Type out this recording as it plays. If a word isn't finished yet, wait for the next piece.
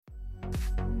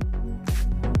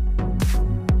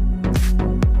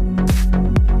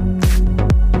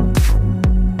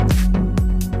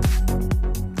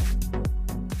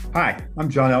Hi, I'm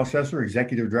John Elsesser,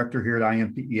 Executive Director here at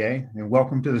IMPEA, and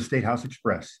welcome to the State House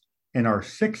Express and our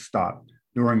sixth stop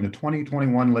during the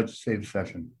 2021 legislative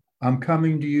session. I'm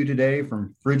coming to you today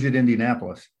from frigid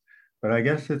Indianapolis, but I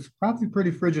guess it's probably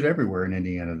pretty frigid everywhere in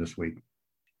Indiana this week.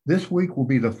 This week will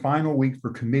be the final week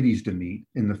for committees to meet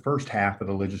in the first half of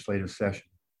the legislative session.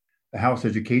 The House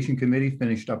Education Committee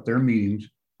finished up their meetings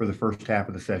for the first half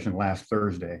of the session last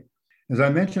Thursday. As I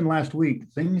mentioned last week,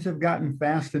 things have gotten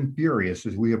fast and furious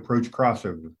as we approach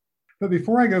crossover. But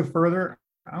before I go further,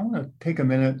 I want to take a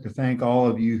minute to thank all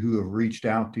of you who have reached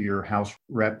out to your House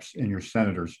reps and your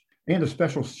senators, and a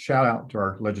special shout out to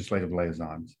our legislative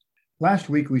liaisons. Last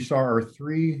week, we saw our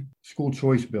three school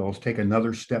choice bills take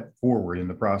another step forward in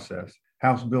the process.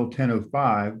 House Bill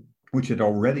 1005, which had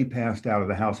already passed out of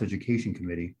the House Education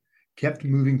Committee, kept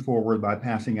moving forward by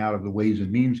passing out of the Ways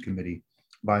and Means Committee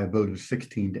by a vote of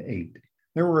 16-8.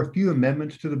 There were a few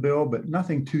amendments to the bill, but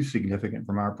nothing too significant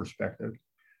from our perspective.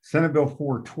 Senate Bill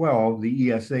 412,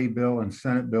 the ESA bill, and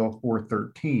Senate Bill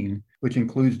 413, which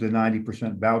includes the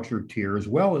 90% voucher tier, as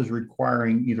well as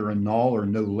requiring either a null or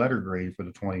no letter grade for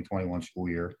the 2021 school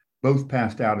year, both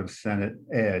passed out of Senate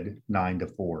Ed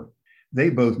 9-4.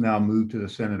 They both now move to the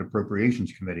Senate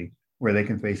Appropriations Committee, where they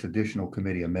can face additional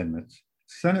committee amendments.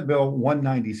 Senate Bill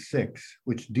 196,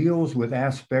 which deals with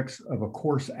aspects of a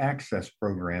course access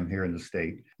program here in the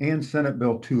state, and Senate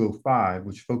Bill 205,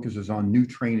 which focuses on new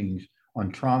trainings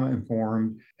on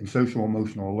trauma-informed and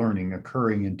social-emotional learning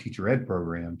occurring in teacher ed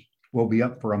programs, will be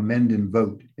up for amend and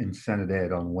vote in Senate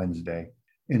Ed on Wednesday.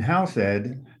 In House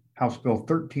Ed, House Bill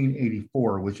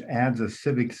 1384, which adds a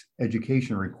civics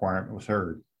education requirement, was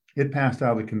heard. It passed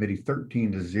out of the committee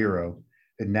 13-0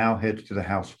 and now heads to the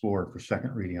House floor for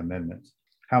second reading amendments.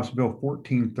 House Bill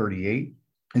 1438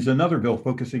 is another bill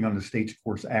focusing on the state's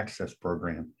course access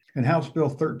program. And House Bill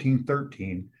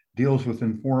 1313 deals with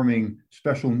informing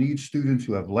special needs students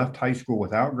who have left high school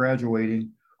without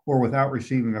graduating or without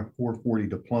receiving a 440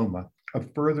 diploma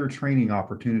of further training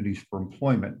opportunities for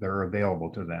employment that are available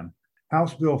to them.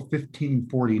 House Bill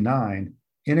 1549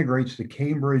 integrates the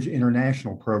Cambridge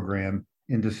International Program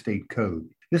into state code.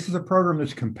 This is a program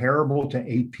that's comparable to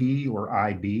AP or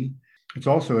IB. It's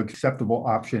also an acceptable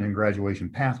option in graduation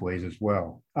pathways as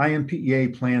well.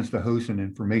 IMPEA plans to host an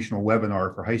informational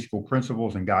webinar for high school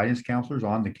principals and guidance counselors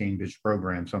on the Cambridge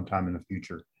program sometime in the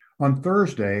future. On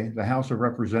Thursday, the House of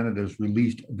Representatives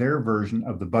released their version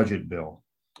of the budget bill,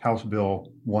 House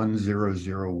Bill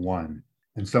 1001.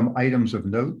 And some items of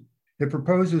note, it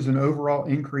proposes an overall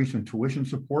increase in tuition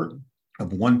support of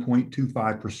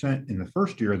 1.25% in the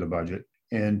first year of the budget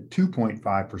and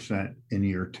 2.5% in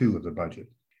year two of the budget.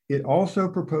 It also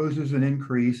proposes an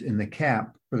increase in the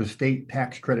cap for the State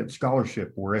Tax Credit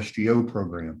Scholarship, or SGO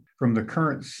program, from the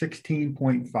current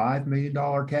 $16.5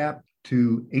 million cap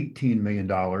to $18 million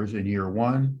in year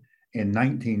one and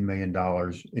 $19 million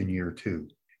in year two.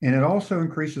 And it also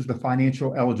increases the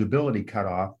financial eligibility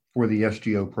cutoff for the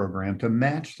SGO program to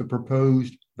match the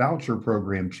proposed voucher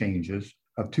program changes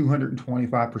of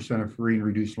 225% of free and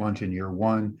reduced lunch in year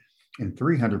one and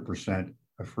 300%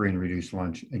 of free and reduced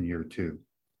lunch in year two.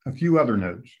 A few other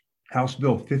notes. House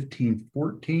Bill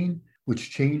 1514, which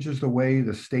changes the way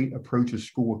the state approaches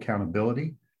school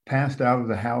accountability, passed out of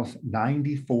the House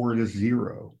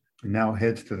 94-0 and now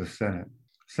heads to the Senate.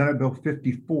 Senate Bill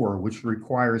 54, which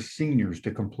requires seniors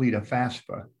to complete a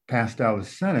FAFSA, passed out of the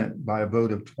Senate by a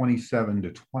vote of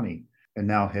 27-20 and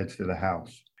now heads to the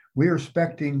House. We are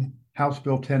expecting House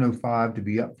Bill 1005 to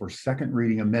be up for second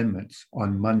reading amendments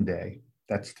on Monday.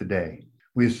 That's today.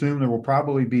 We assume there will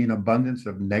probably be an abundance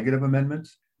of negative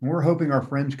amendments, and we're hoping our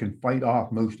friends can fight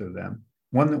off most of them.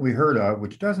 One that we heard of,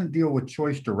 which doesn't deal with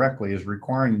choice directly, is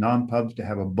requiring non-pubs to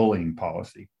have a bullying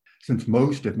policy. Since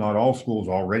most, if not all, schools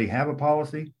already have a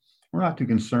policy, we're not too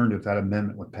concerned if that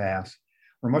amendment would pass.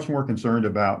 We're much more concerned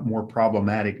about more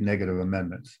problematic negative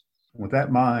amendments. With that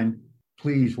in mind,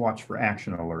 please watch for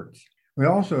action alerts. We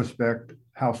also expect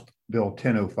House Bill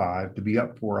 1005 to be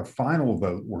up for a final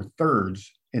vote or thirds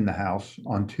in the House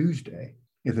on Tuesday.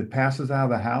 If it passes out of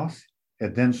the House,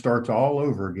 it then starts all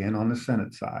over again on the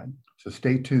Senate side. So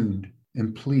stay tuned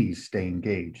and please stay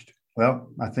engaged. Well,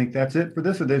 I think that's it for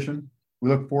this edition. We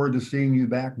look forward to seeing you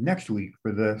back next week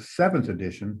for the 7th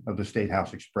edition of the State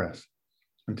House Express.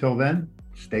 Until then,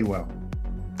 stay well.